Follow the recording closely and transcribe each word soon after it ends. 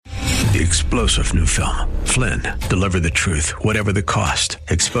The explosive new film, Flynn, deliver the truth, whatever the cost,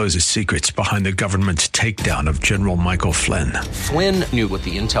 exposes secrets behind the government's takedown of General Michael Flynn. Flynn knew what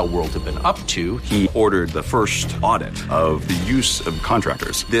the intel world had been up to. He ordered the first audit of the use of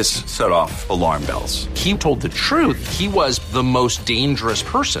contractors. This set off alarm bells. He told the truth. He was the most dangerous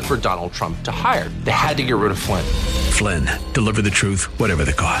person for Donald Trump to hire. They had to get rid of Flynn. Flynn, deliver the truth, whatever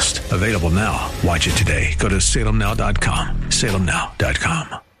the cost. Available now. Watch it today. Go to salemnow.com.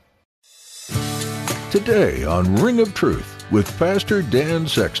 salemnow.com. Today on Ring of Truth with Pastor Dan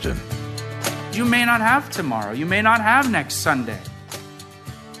Sexton. You may not have tomorrow. You may not have next Sunday.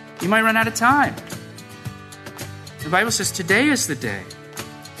 You might run out of time. The Bible says today is the day,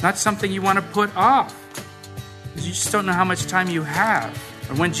 not something you want to put off. Because you just don't know how much time you have,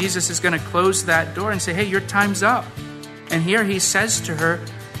 or when Jesus is going to close that door and say, hey, your time's up. And here he says to her,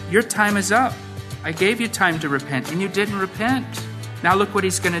 your time is up. I gave you time to repent, and you didn't repent. Now look what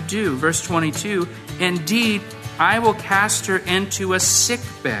he's going to do. Verse 22, indeed, I will cast her into a sick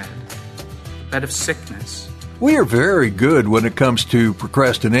bed of sickness. We are very good when it comes to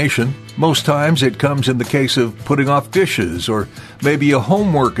procrastination. Most times it comes in the case of putting off dishes or maybe a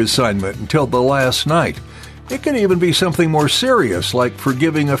homework assignment until the last night. It can even be something more serious like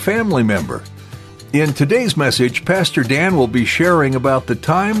forgiving a family member. In today's message, Pastor Dan will be sharing about the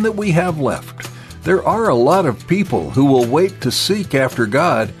time that we have left. There are a lot of people who will wait to seek after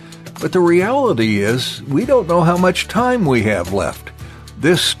God, but the reality is we don't know how much time we have left.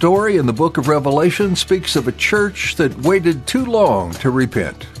 This story in the book of Revelation speaks of a church that waited too long to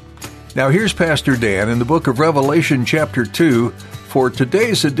repent. Now here's Pastor Dan in the book of Revelation chapter 2 for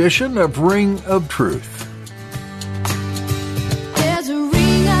today's edition of Ring of Truth.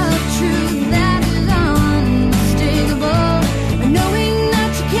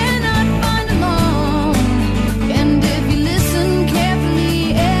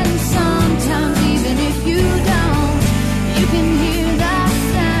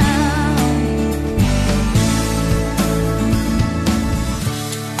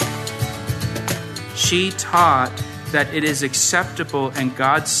 She taught that it is acceptable in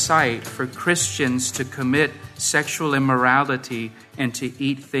God's sight for Christians to commit sexual immorality and to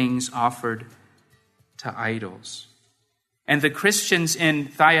eat things offered to idols. And the Christians in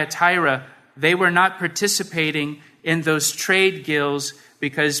Thyatira, they were not participating in those trade guilds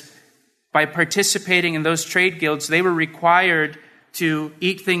because by participating in those trade guilds, they were required to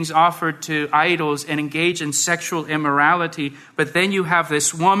eat things offered to idols and engage in sexual immorality. But then you have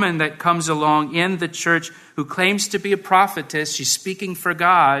this woman that comes along in the church who claims to be a prophetess. She's speaking for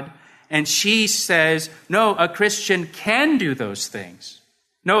God. And she says, no, a Christian can do those things.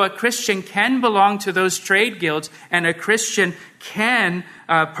 No, a Christian can belong to those trade guilds, and a Christian can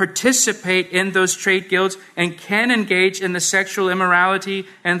participate in those trade guilds and can engage in the sexual immorality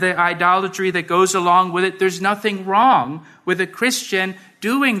and the idolatry that goes along with it. There's nothing wrong with a Christian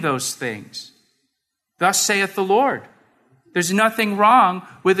doing those things. Thus saith the Lord. There's nothing wrong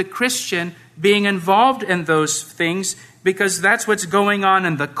with a Christian being involved in those things because that's what's going on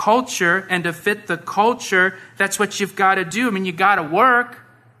in the culture, and to fit the culture, that's what you've got to do. I mean, you got to work.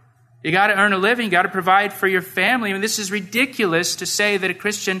 You got to earn a living. You got to provide for your family. I mean, this is ridiculous to say that a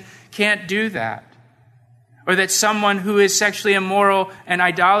Christian can't do that. Or that someone who is sexually immoral and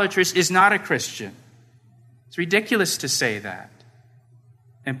idolatrous is not a Christian. It's ridiculous to say that.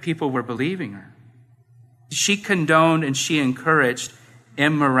 And people were believing her. She condoned and she encouraged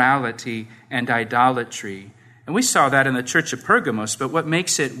immorality and idolatry. And we saw that in the church of Pergamos. But what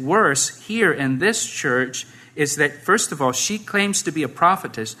makes it worse here in this church is that, first of all, she claims to be a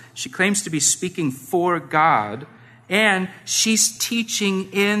prophetess. She claims to be speaking for God. And she's teaching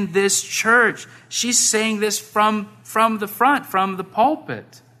in this church. She's saying this from the front, from the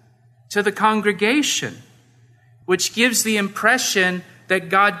pulpit to the congregation, which gives the impression that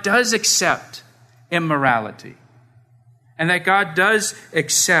God does accept immorality and that God does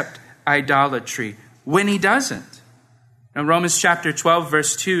accept idolatry when he doesn't. Now, Romans chapter 12,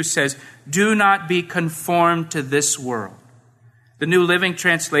 verse 2 says, do not be conformed to this world. The New Living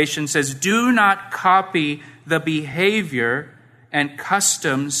Translation says, do not copy the behavior and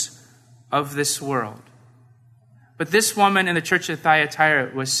customs of this world. But this woman in the church of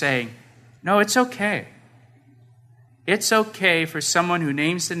Thyatira was saying, no, it's okay. It's okay for someone who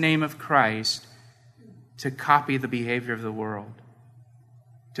names the name of Christ to copy the behavior of the world,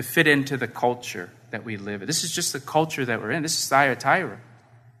 to fit into the culture that we live in. This is just the culture that we're in. This is Thyatira.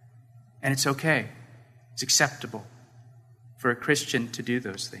 And it's okay. It's acceptable for a Christian to do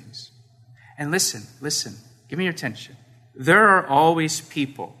those things. And listen, give me your attention. There are always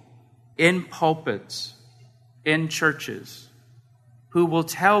people in pulpits, in churches, who will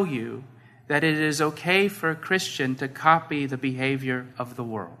tell you that it is okay for a Christian to copy the behavior of the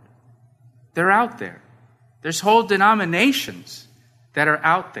world. They're out there. There's whole denominations that are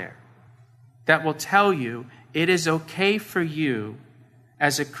out there that will tell you it is okay for you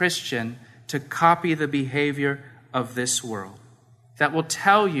as a Christian to copy the behavior of this world. That will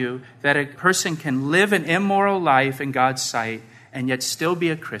tell you that a person can live an immoral life in God's sight and yet still be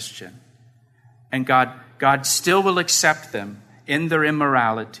a Christian. And God still will accept them in their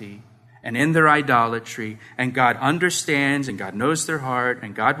immorality and in their idolatry. And God understands and God knows their heart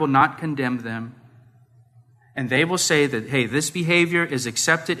and God will not condemn them. And they will say that, hey, this behavior is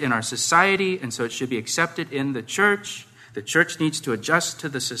accepted in our society and so it should be accepted in the church. The church needs to adjust to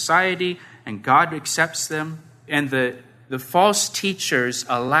the society and God accepts them. And the false teachers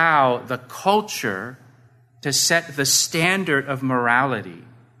allow the culture to set the standard of morality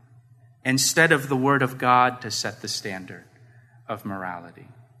instead of the Word of God to set the standard of morality.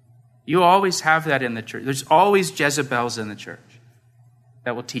 You always have that in the church. There's always Jezebels in the church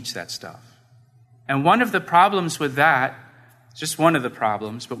that will teach that stuff. And one of the problems with that, just one of the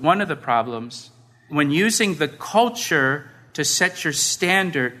problems, but one of the problems, when using the culture to set your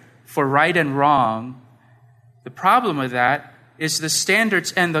standard for right and wrong, the problem with that is the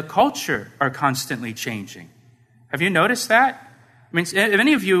standards and the culture are constantly changing. Have you noticed that? I mean, if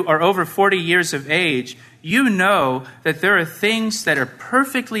any of you are over 40 years of age, you know that there are things that are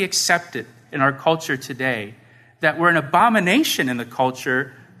perfectly accepted in our culture today that were an abomination in the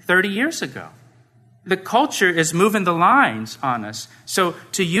culture 30 years ago. The culture is moving the lines on us. So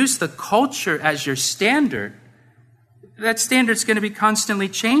to use the culture as your standard, that standard's going to be constantly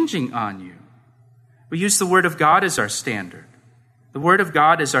changing on you. We use the Word of God as our standard. The Word of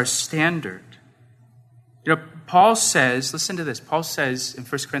God is our standard. You know, Paul says, listen to this, Paul says in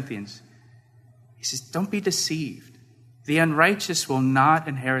 1 Corinthians, he says, don't be deceived. The unrighteous will not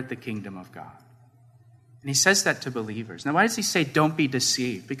inherit the kingdom of God. And he says that to believers. Now, why does he say don't be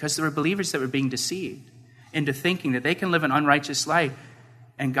deceived? Because there were believers that were being deceived into thinking that they can live an unrighteous life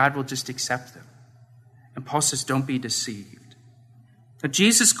and God will just accept them. And Paul says don't be deceived. Now,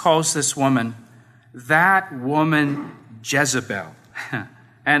 Jesus calls this woman, that woman Jezebel.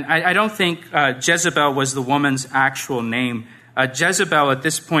 And I don't think Jezebel was the woman's actual name. Jezebel at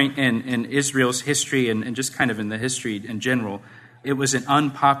this point in Israel's history and just kind of in the history in general, it was an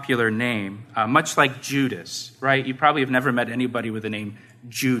unpopular name, much like Judas, right? You probably have never met anybody with the name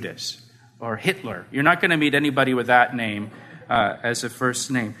Judas or Hitler. You're not going to meet anybody with that name as a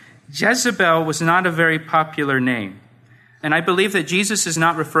first name. Jezebel was not a very popular name. And I believe that Jesus is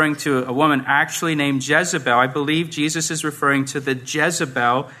not referring to a woman actually named Jezebel. I believe Jesus is referring to the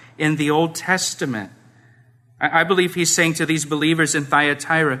Jezebel in the Old Testament. I believe he's saying to these believers in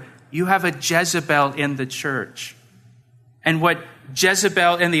Thyatira, you have a Jezebel in the church. And what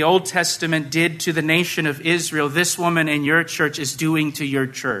Jezebel in the Old Testament did to the nation of Israel, this woman in your church is doing to your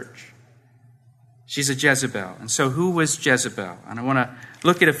church. She's a Jezebel. And so who was Jezebel? And I want to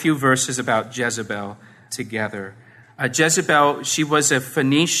look at a few verses about Jezebel together. Jezebel, she was a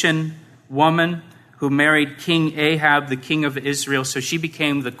Phoenician woman who married King Ahab, the king of Israel. So she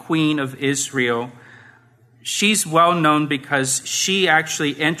became the queen of Israel. She's well known because she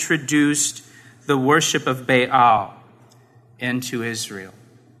actually introduced the worship of Baal into Israel.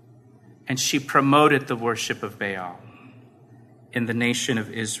 And she promoted the worship of Baal in the nation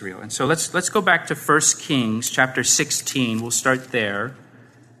of Israel. And so let's go back to 1 Kings chapter 16. We'll start there.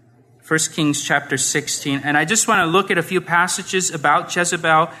 1 Kings chapter 16. And I just want to look at a few passages about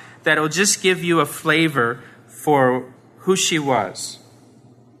Jezebel that will just give you a flavor for who she was.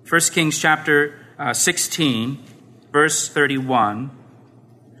 1 Kings chapter 16, verse 31.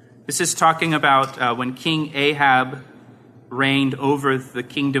 This is talking about when King Ahab reigned over the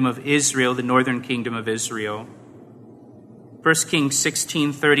kingdom of Israel, the northern kingdom of Israel. 1 Kings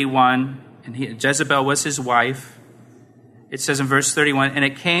 16:31, and Jezebel was his wife. It says in verse 31, and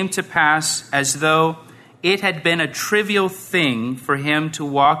it came to pass as though it had been a trivial thing for him to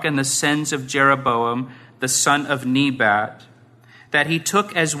walk in the sins of Jeroboam, the son of Nebat, that he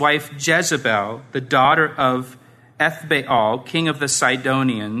took as wife Jezebel, the daughter of Ethbaal, king of the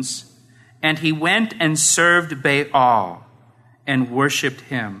Sidonians, and he went and served Baal and worshipped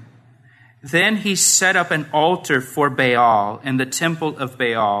him. Then he set up an altar for Baal in the temple of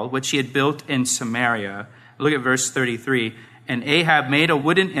Baal, which he had built in Samaria. Look at verse 33. And Ahab made a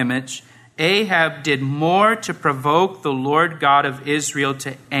wooden image. Ahab did more to provoke the Lord God of Israel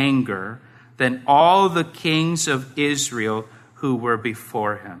to anger than all the kings of Israel who were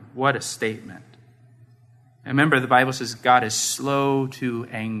before him. What a statement. And remember, the Bible says God is slow to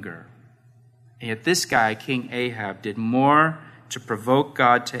anger. And yet this guy, King Ahab, did more to provoke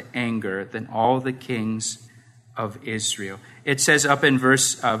God to anger than all the kings of Israel. It says up in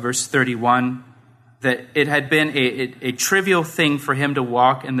verse 31 that it had been a trivial thing for him to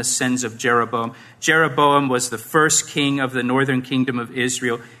walk in the sins of Jeroboam. Jeroboam was the first king of the northern kingdom of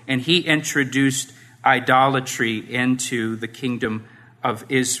Israel, and he introduced idolatry into the kingdom of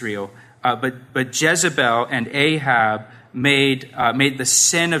Israel. But Jezebel and Ahab made the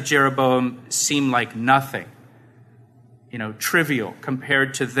sin of Jeroboam seem like nothing, trivial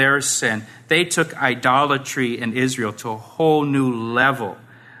compared to their sin. They took idolatry in Israel to a whole new level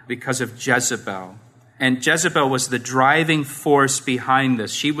because of Jezebel. And Jezebel was the driving force behind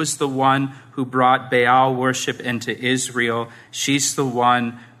this. She was the one who brought Baal worship into Israel. She's the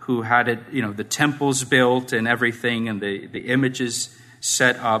one who had it, the temples built and everything, and the images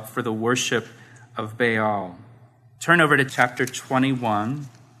set up for the worship of Baal. Turn over to chapter 21.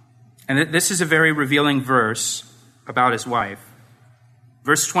 And this is a very revealing verse about his wife.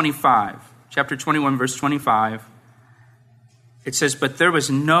 Verse 25, chapter 21, verse 25. It says, "But there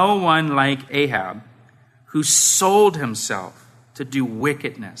was no one like Ahab, who sold himself to do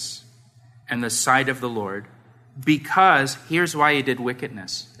wickedness in the sight of the Lord, because," here's why he did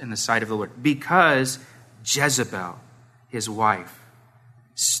wickedness in the sight of the Lord, "because Jezebel, his wife,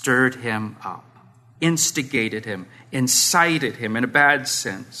 stirred him up, instigated him, incited him in a bad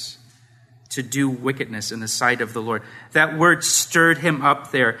sense to do wickedness in the sight of the Lord." That word "stirred him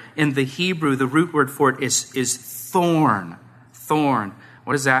up" there in the Hebrew, the root word for it is thorn. Thorn.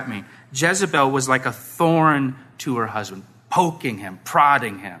 What does that mean? Jezebel was like a thorn to her husband, poking him,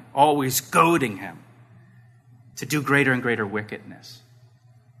 prodding him, always goading him to do greater and greater wickedness.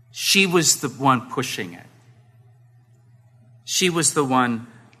 She was the one pushing it. She was the one,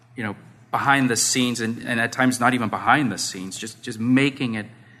 behind the scenes, and at times not even behind the scenes, just making it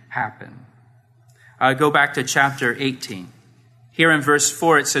happen. Go back to chapter 18. Here in verse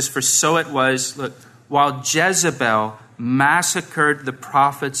 4, it says, "For so it was, look, while Jezebel massacred the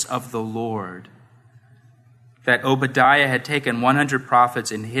prophets of the Lord, that Obadiah had taken 100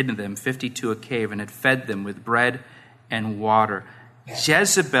 prophets and hidden them, 50 to a cave, and had fed them with bread and water."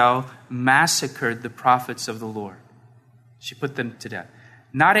 Jezebel massacred the prophets of the Lord. She put them to death.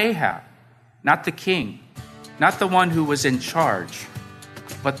 Not Ahab, not the king, not the one who was in charge,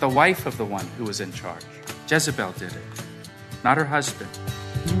 but the wife of the one who was in charge. Jezebel did it, not her husband.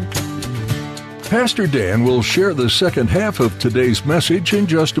 Pastor Dan will share the second half of today's message in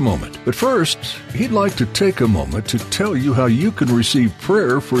just a moment. But first, he'd like to take a moment to tell you how you can receive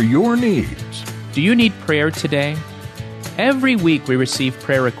prayer for your needs. Do you need prayer today? Every week we receive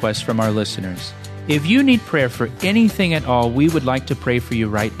prayer requests from our listeners. If you need prayer for anything at all, we would like to pray for you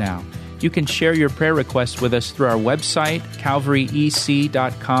right now. You can share your prayer requests with us through our website,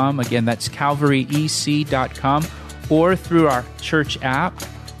 calvaryec.com. Again, that's calvaryec.com, or through our church app,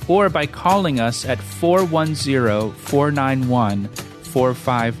 or by calling us at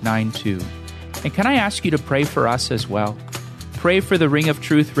 410-491-4592. And can I ask you to pray for us as well? Pray for the Ring of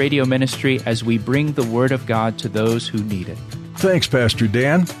Truth radio ministry as we bring the Word of God to those who need it. Thanks, Pastor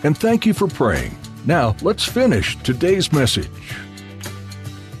Dan, and thank you for praying. Now, let's finish today's message.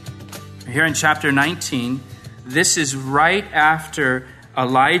 Here in chapter 19, this is right after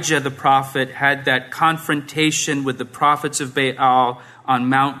Elijah the prophet had that confrontation with the prophets of Baal on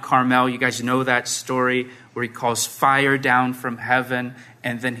Mount Carmel. You guys know that story where he calls fire down from heaven,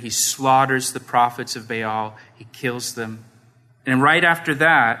 and then he slaughters the prophets of Baal. He kills them. And right after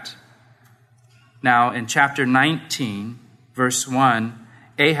that, now in chapter 19, verse 1,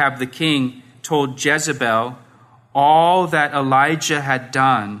 Ahab the king told Jezebel all that Elijah had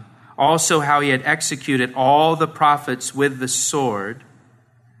done, also how he had executed all the prophets with the sword.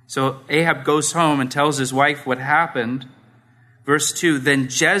 So Ahab goes home and tells his wife what happened. Verse 2, "Then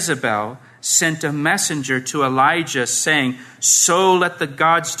Jezebel sent a messenger to Elijah, saying, 'So let the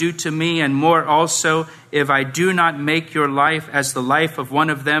gods do to me, and more also, if I do not make your life as the life of one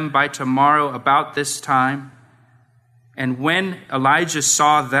of them by tomorrow about this time.' And when Elijah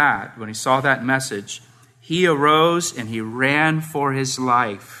saw that, when he saw that message, he arose and he ran for his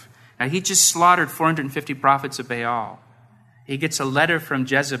life." Now, he just slaughtered 450 prophets of Baal. He gets a letter from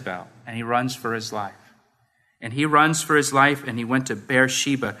Jezebel, and he runs for his life. And he runs for his life, and he went to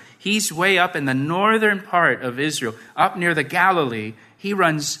Beersheba. He's way up in the northern part of Israel, up near the Galilee. He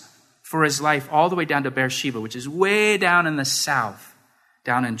runs for his life all the way down to Beersheba, which is way down in the south,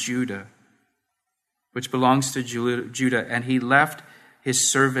 down in Judah, which belongs to Judah. And he left his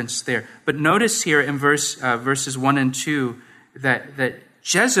servants there. But notice here in verses 1 and 2 that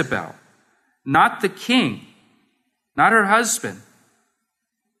Jezebel, not the king, not her husband,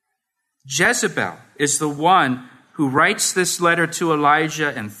 Jezebel is the one who writes this letter to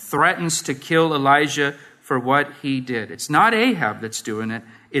Elijah and threatens to kill Elijah for what he did. It's not Ahab that's doing it.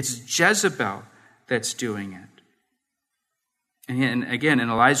 It's Jezebel that's doing it. And again,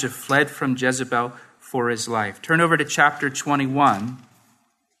 Elijah fled from Jezebel for his life. Turn over to chapter 21.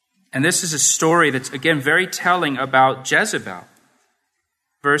 And this is a story that's, again, very telling about Jezebel.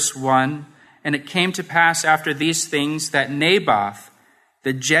 Verse 1, and it came to pass after these things that Naboth,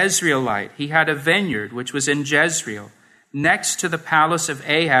 the Jezreelite, he had a vineyard which was in Jezreel, next to the palace of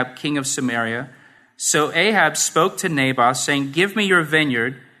Ahab, king of Samaria. So Ahab spoke to Naboth, saying, give me your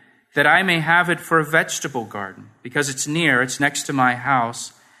vineyard, that I may have it for a vegetable garden, because it's next to my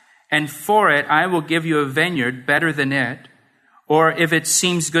house. And for it I will give you a vineyard better than it. Or if it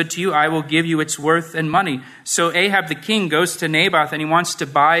seems good to you, I will give you its worth and money. So Ahab the king goes to Naboth and he wants to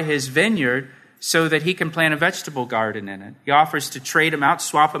buy his vineyard so that he can plant a vegetable garden in it. He offers to trade him out,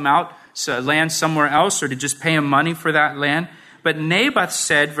 swap him out, land somewhere else, or to just pay him money for that land. But Naboth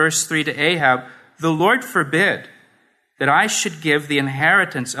said, verse 3 to Ahab, the Lord forbid that I should give the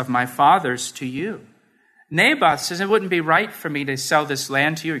inheritance of my fathers to you. Naboth says, it wouldn't be right for me to sell this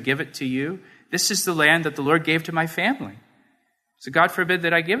land to you or give it to you. This is the land that the Lord gave to my family. So God forbid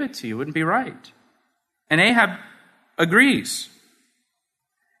that I give it to you. It wouldn't be right. And Ahab agrees.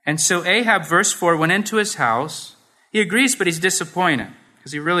 And so Ahab, verse 4, went into his house. He agrees, but he's disappointed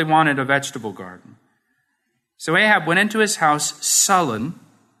because he really wanted a vegetable garden. So Ahab went into his house sullen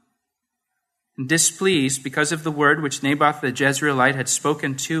and displeased because of the word which Naboth the Jezreelite had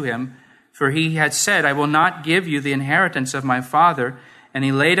spoken to him. For he had said, I will not give you the inheritance of my father. And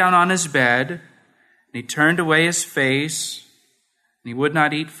he lay down on his bed, and he turned away his face, and he would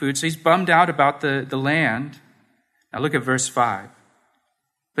not eat food. So he's bummed out about the land. Now look at verse 5.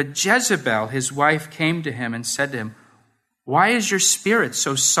 But Jezebel, his wife, came to him and said to him, why is your spirit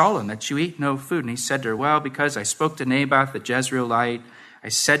so sullen that you eat no food? And he said to her, well, because I spoke to Naboth the Jezreelite. I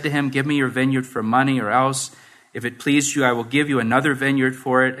said to him, give me your vineyard for money, or else, if it pleased you, I will give you another vineyard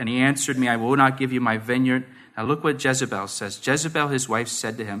for it. And he answered me, I will not give you my vineyard. Now look what Jezebel says. Jezebel, his wife,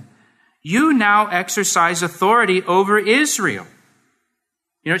 said to him, you now exercise authority over Israel.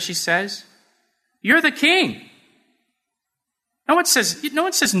 You know what she says? You're the king. No one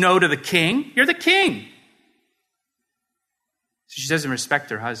says no to the king. You're the king. She doesn't respect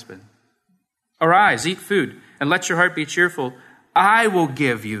her husband. Arise, eat food, and let your heart be cheerful. I will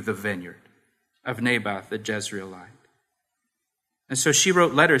give you the vineyard of Naboth the Jezreelite. And so she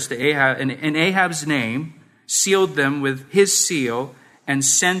wrote letters to Ahab in Ahab's name, sealed them with his seal, and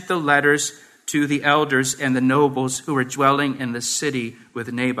sent the letters to the elders and the nobles who were dwelling in the city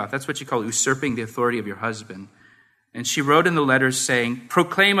with Naboth. That's what you call usurping the authority of your husband. And she wrote in the letters saying,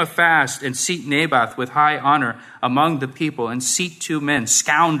 proclaim a fast and seat Naboth with high honor among the people, and seat 2 men,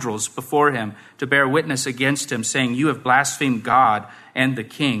 scoundrels, before him to bear witness against him, saying, you have blasphemed God and the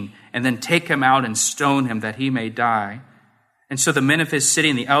king, and then take him out and stone him that he may die. And so the men of his city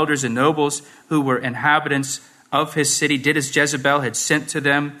and the elders and nobles who were inhabitants of his city did as Jezebel had sent to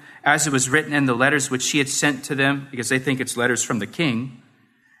them, as it was written in the letters which she had sent to them, because they think it's letters from the king.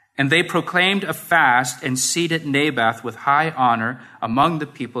 And they proclaimed a fast and seated Naboth with high honor among the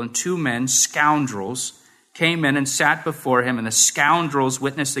people. And 2 men, scoundrels, came in and sat before him. And the scoundrels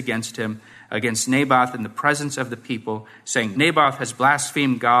witnessed against him, against Naboth in the presence of the people, saying, Naboth has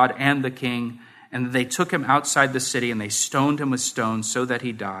blasphemed God and the king. And they took him outside the city and they stoned him with stones so that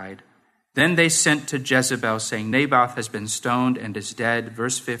he died. Then they sent to Jezebel, saying, Naboth has been stoned and is dead.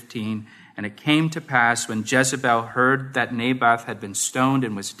 Verse 15. And it came to pass when Jezebel heard that Naboth had been stoned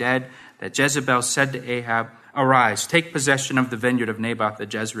and was dead, that Jezebel said to Ahab, arise, take possession of the vineyard of Naboth the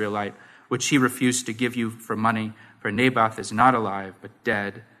Jezreelite, which he refused to give you for money, for Naboth is not alive, but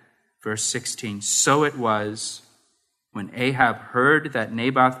dead. Verse 16, so it was, when Ahab heard that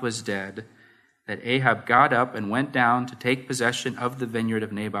Naboth was dead, that Ahab got up and went down to take possession of the vineyard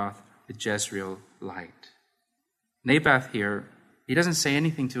of Naboth the Jezreelite. Naboth here, he doesn't say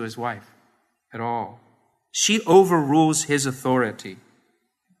anything to his wife at all. She overrules his authority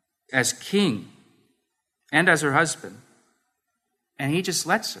as king and as her husband. And he just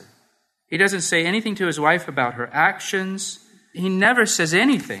lets her. He doesn't say anything to his wife about her actions. He never says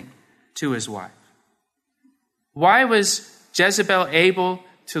anything to his wife. Why was Jezebel able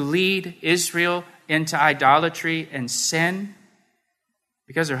to lead Israel into idolatry and sin?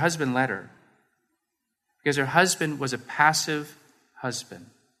 Because her husband let her. Because her husband was a passive husband.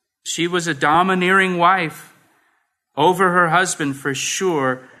 She was a domineering wife over her husband for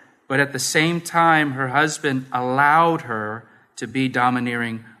sure, but at the same time, her husband allowed her to be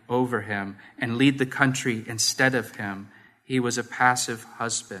domineering over him and lead the country instead of him. He was a passive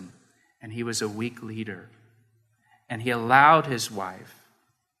husband, and he was a weak leader. And he allowed his wife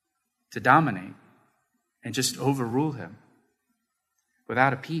to dominate and just overrule him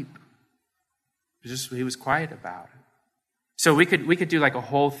without a peep. He was quiet about it. So we could do like a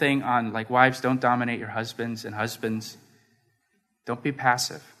whole thing on like, wives, don't dominate your husbands, and husbands, don't be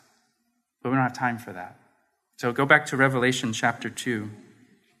passive. But we don't have time for that. So go back to Revelation chapter 2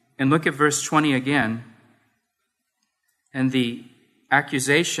 and look at verse 20 again, and the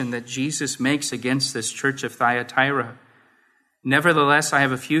accusation that Jesus makes against this church of Thyatira. Nevertheless, I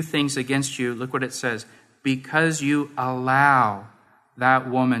have a few things against you. Look what it says. Because you allow that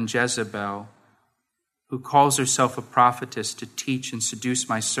woman Jezebel, who calls herself a prophetess, to teach and seduce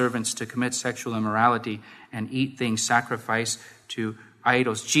my servants to commit sexual immorality and eat things sacrificed to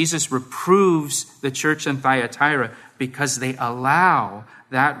idols. Jesus reproves the church in Thyatira because they allow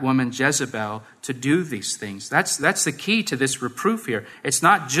that woman Jezebel to do these things. That's the key to this reproof here. It's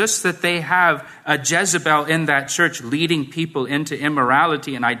not just that they have a Jezebel in that church leading people into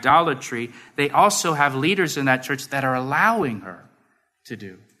immorality and idolatry. They also have leaders in that church that are allowing her to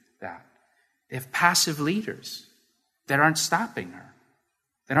do that. They have passive leaders that aren't stopping her,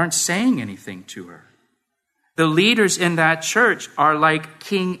 that aren't saying anything to her. The leaders in that church are like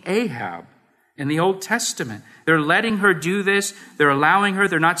King Ahab in the Old Testament. They're letting her do this. They're allowing her.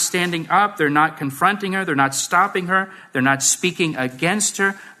 They're not standing up. They're not confronting her. They're not stopping her. They're not speaking against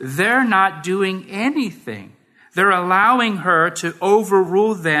her. They're not doing anything. They're allowing her to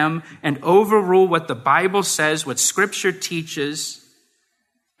overrule them and overrule what the Bible says, what Scripture teaches,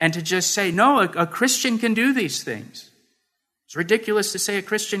 and to just say, no, a Christian can do these things. It's ridiculous to say a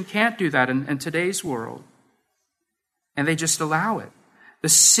Christian can't do that in today's world. And they just allow it. The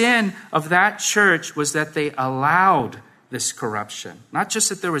sin of that church was that they allowed this corruption. Not just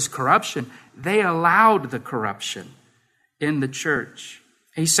that there was corruption, they allowed the corruption in the church.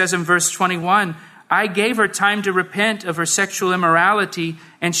 He says in verse 21, I gave her time to repent of her sexual immorality,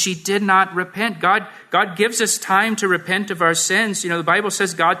 and she did not repent. God gives us time to repent of our sins. You know, the Bible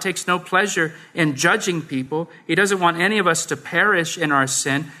says God takes no pleasure in judging people. He doesn't want any of us to perish in our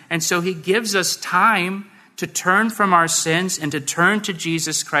sin. And so he gives us time to turn from our sins and to turn to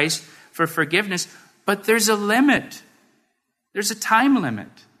Jesus Christ for forgiveness. But there's a limit. There's a time limit.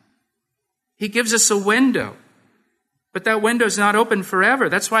 He gives us a window. But that window is not open forever.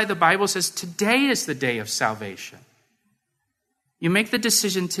 That's why the Bible says today is the day of salvation. You make the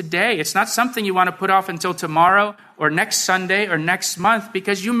decision today. It's not something you want to put off until tomorrow or next Sunday or next month,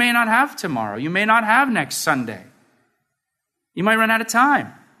 because you may not have tomorrow. You may not have next Sunday. You might run out of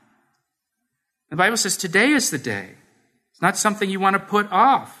time. The Bible says today is the day. It's not something you want to put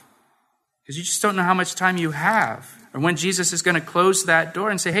off because you just don't know how much time you have or when Jesus is going to close that door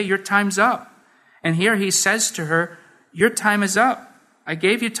and say, hey, your time's up. And here he says to her, your time is up. I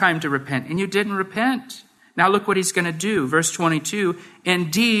gave you time to repent and you didn't repent. Now look what he's going to do. Verse 22,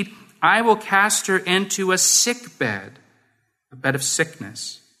 indeed, I will cast her into a sick bed, a bed of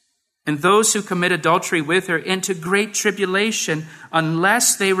sickness, and those who commit adultery with her into great tribulation,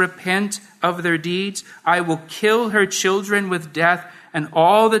 unless they repent of their deeds. I will kill her children with death, and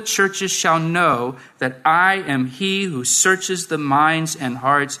all the churches shall know that I am he who searches the minds and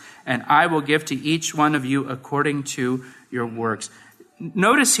hearts, and I will give to each one of you according to your works.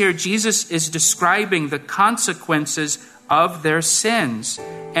 Notice here, Jesus is describing the consequences of their sins,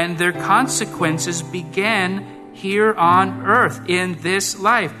 and their consequences begin here on earth in this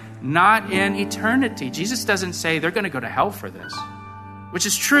life, not in eternity. Jesus doesn't say they're going to go to hell for this, which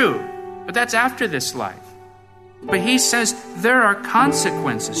is true, but that's after this life. But he says there are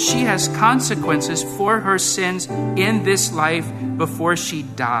consequences. She has consequences for her sins in this life before she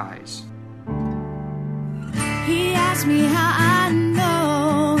dies. He asked me how I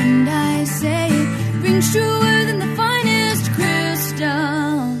know, and I say it rings truer than the finest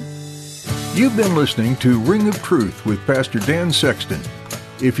crystal. You've been listening to Ring of Truth with Pastor Dan Sexton.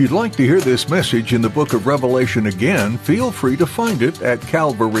 If you'd like to hear this message in the book of Revelation again, feel free to find it at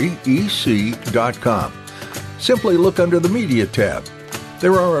calvaryec.com. Simply look under the Media tab.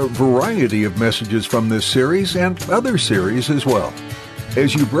 There are a variety of messages from this series and other series as well.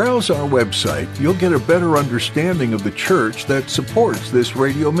 As you browse our website, you'll get a better understanding of the church that supports this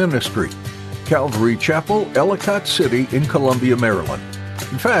radio ministry, Calvary Chapel, Ellicott City in Columbia, Maryland.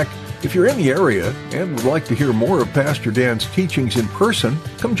 In fact, if you're in the area and would like to hear more of Pastor Dan's teachings in person,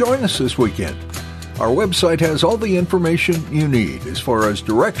 come join us this weekend. Our website has all the information you need as far as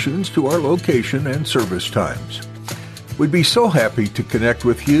directions to our location and service times. We'd be so happy to connect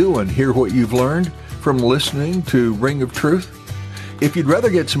with you and hear what you've learned from listening to Ring of Truth. If you'd rather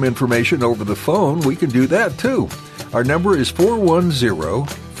get some information over the phone, we can do that too. Our number is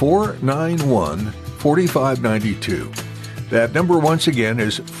 410-491-46 410-491-4592. That number once again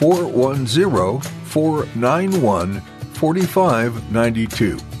is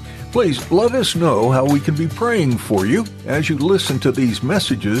 410-491-4592. Please let us know how we can be praying for you as you listen to these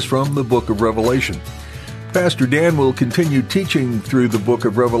messages from the book of Revelation. Pastor Dan will continue teaching through the book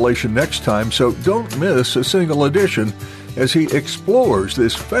of Revelation next time, so don't miss a single edition as he explores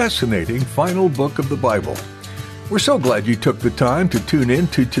this fascinating final book of the Bible. We're so glad you took the time to tune in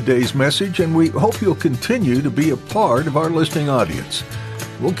to today's message, and we hope you'll continue to be a part of our listening audience.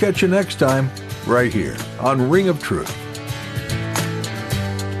 We'll catch you next time, right here on Ring of Truth.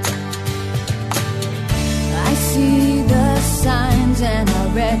 I see the signs and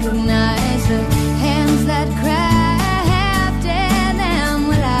I recognize the hands that crafted them.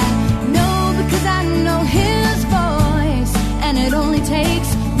 Well, I know because I know His voice, and it only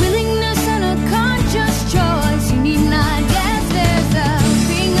takes willingness and a conscious choice. You need not guess, there's a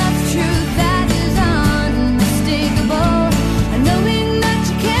ring of truth that is unmistakable, knowing that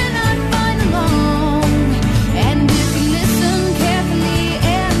you cannot find alone. And if you listen carefully,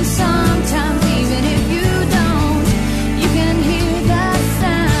 and sometimes even if you don't, you can hear the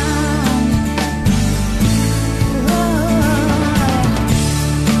sound.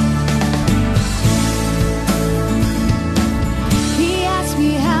 He asked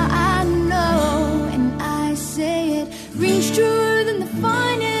me how I know, and I say it rings truer than the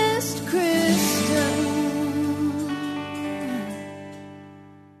finest crystal.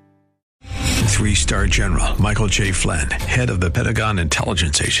 3-star General Michael J. Flynn, head of the Pentagon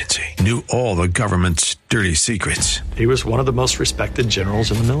Intelligence Agency, knew all the government's dirty secrets. He was one of the most respected generals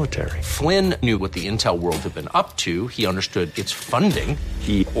in the military. Flynn knew what the intel world had been up to. He understood its funding.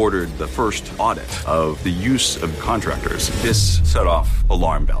 He ordered the first audit of the use of contractors. This set off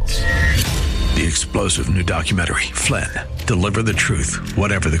alarm bells. The explosive new documentary, Flynn, Deliver the Truth,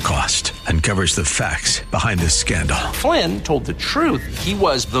 Whatever the Cost, uncovers the facts behind this scandal. Flynn told the truth. He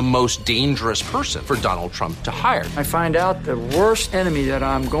was the most dangerous person for Donald Trump to hire. I find out the worst enemy that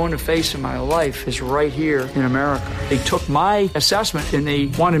I'm going to face in my life is right here in America. They took my assessment and they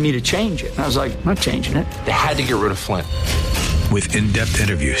wanted me to change it. And I was like, I'm not changing it. They had to get rid of Flynn. With in-depth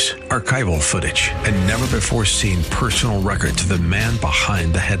interviews, archival footage, and never-before-seen personal records of the man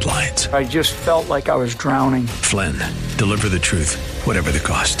behind the headlines. I just felt like I was drowning. Flynn, Deliver the Truth, Whatever the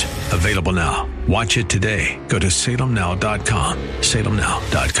Cost. Available now. Watch it today. Go to salemnow.com.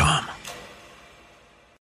 salemnow.com.